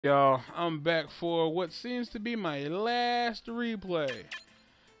Y'all, I'm back for what seems to be my last replay.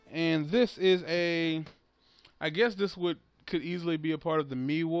 And this is I guess this could easily be a part of the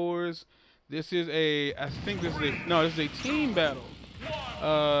Me Wars. I think this is this is a team battle.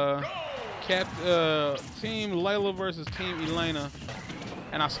 Uh, Team Layla versus Team Elena.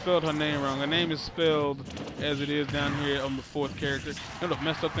 And I spelled her name wrong. Her name is spelled as it is down here on the fourth character. You know the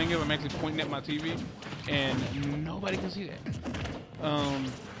messed up thing is I'm actually pointing at my TV and nobody can see that.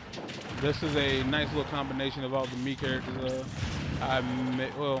 This is a nice little combination of all the Me characters I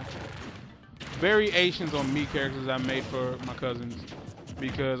made. Well, variations on Me characters I made for my cousins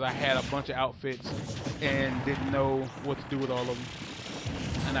because I had a bunch of outfits and didn't know what to do with all of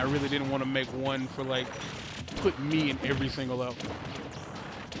them. And I really didn't want to make one for like put me in every single outfit.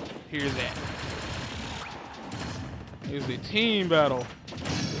 Here's that. Here's a team battle.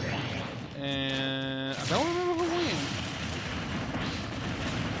 And I don't remember who wins.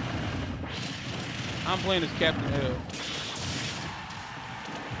 I'm playing as Captain Hell.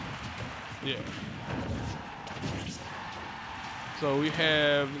 Yeah. So we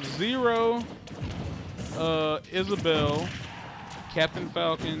have Zero, Isabel, Captain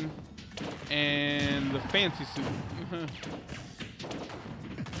Falcon, and the fancy suit.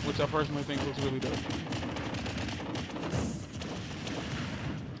 Which I personally think looks really dope.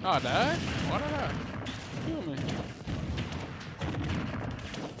 Oh, I died? Why did I die? Kill me.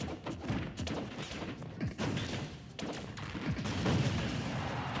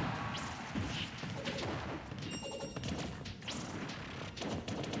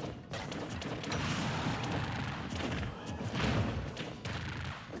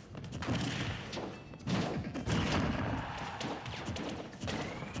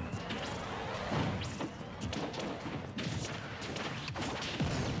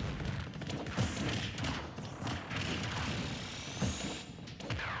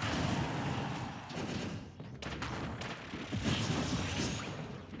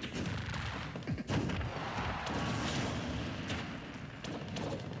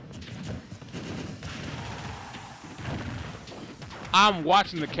 I'm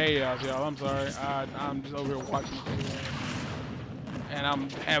watching the chaos, y'all. I'm sorry. I'm just over here watching the chaos. And I'm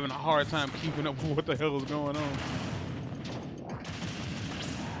having a hard time keeping up with what the hell is going on.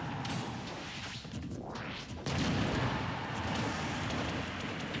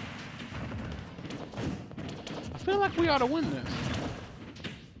 I feel like we ought to win this.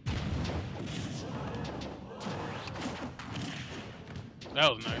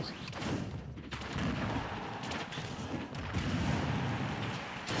 That was nice.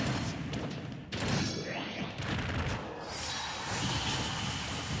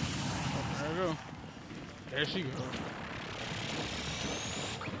 There she goes.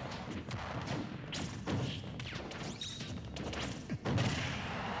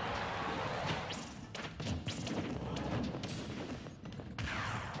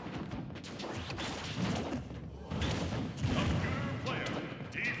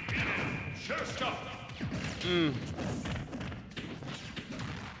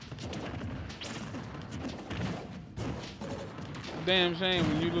 Damn shame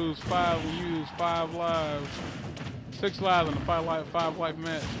when you lose five lives, 6 lives in a five life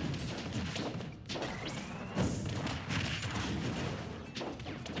match.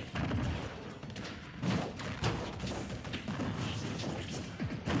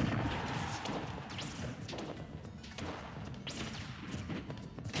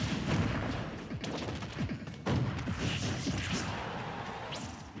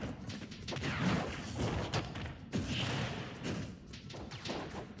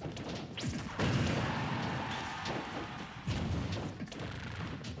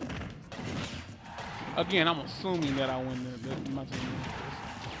 Again, I'm assuming that I win my team.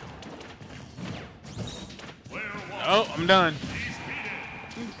 Oh, I'm done.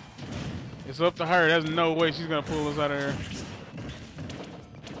 It's up to her. There's no way she's gonna pull us out of here.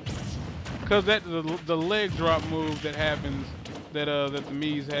 Cause the leg drop move that happens that the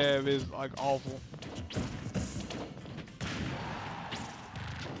Mees have is like awful.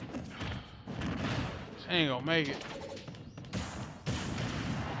 She ain't gonna make it.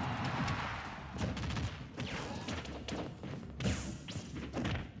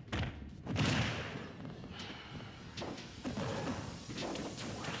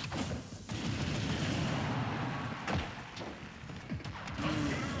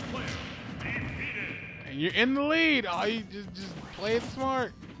 You're in the lead. Oh, you just play it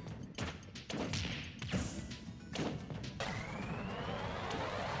smart.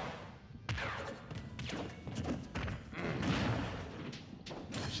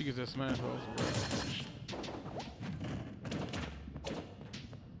 She gets that Sm4sh.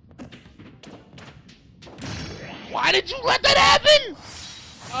 Why did you let that happen?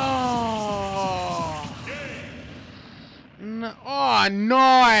 Oh. No. Oh,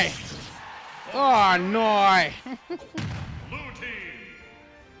 no. Oh, no.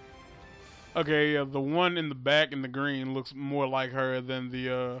 Okay, yeah, the one in the back in the green looks more like her than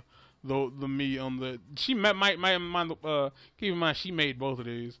the me on the. She might keep in mind she made both of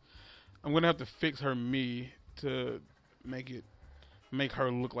these. I'm gonna have to fix her me to make her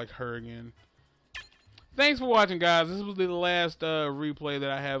look like her again. Thanks for watching, guys. This was the last replay that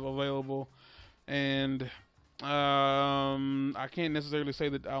I have available, and I can't necessarily say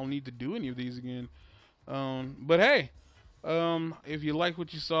that I'll need to do any of these again. But hey. If you like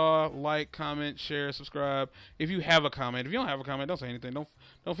what you saw, like, comment, share, subscribe. If you have a comment, if you don't have a comment, don't say anything.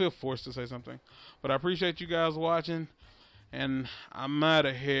 Don't feel forced to say something. But I appreciate you guys watching, and I'm out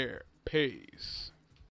of here. Peace.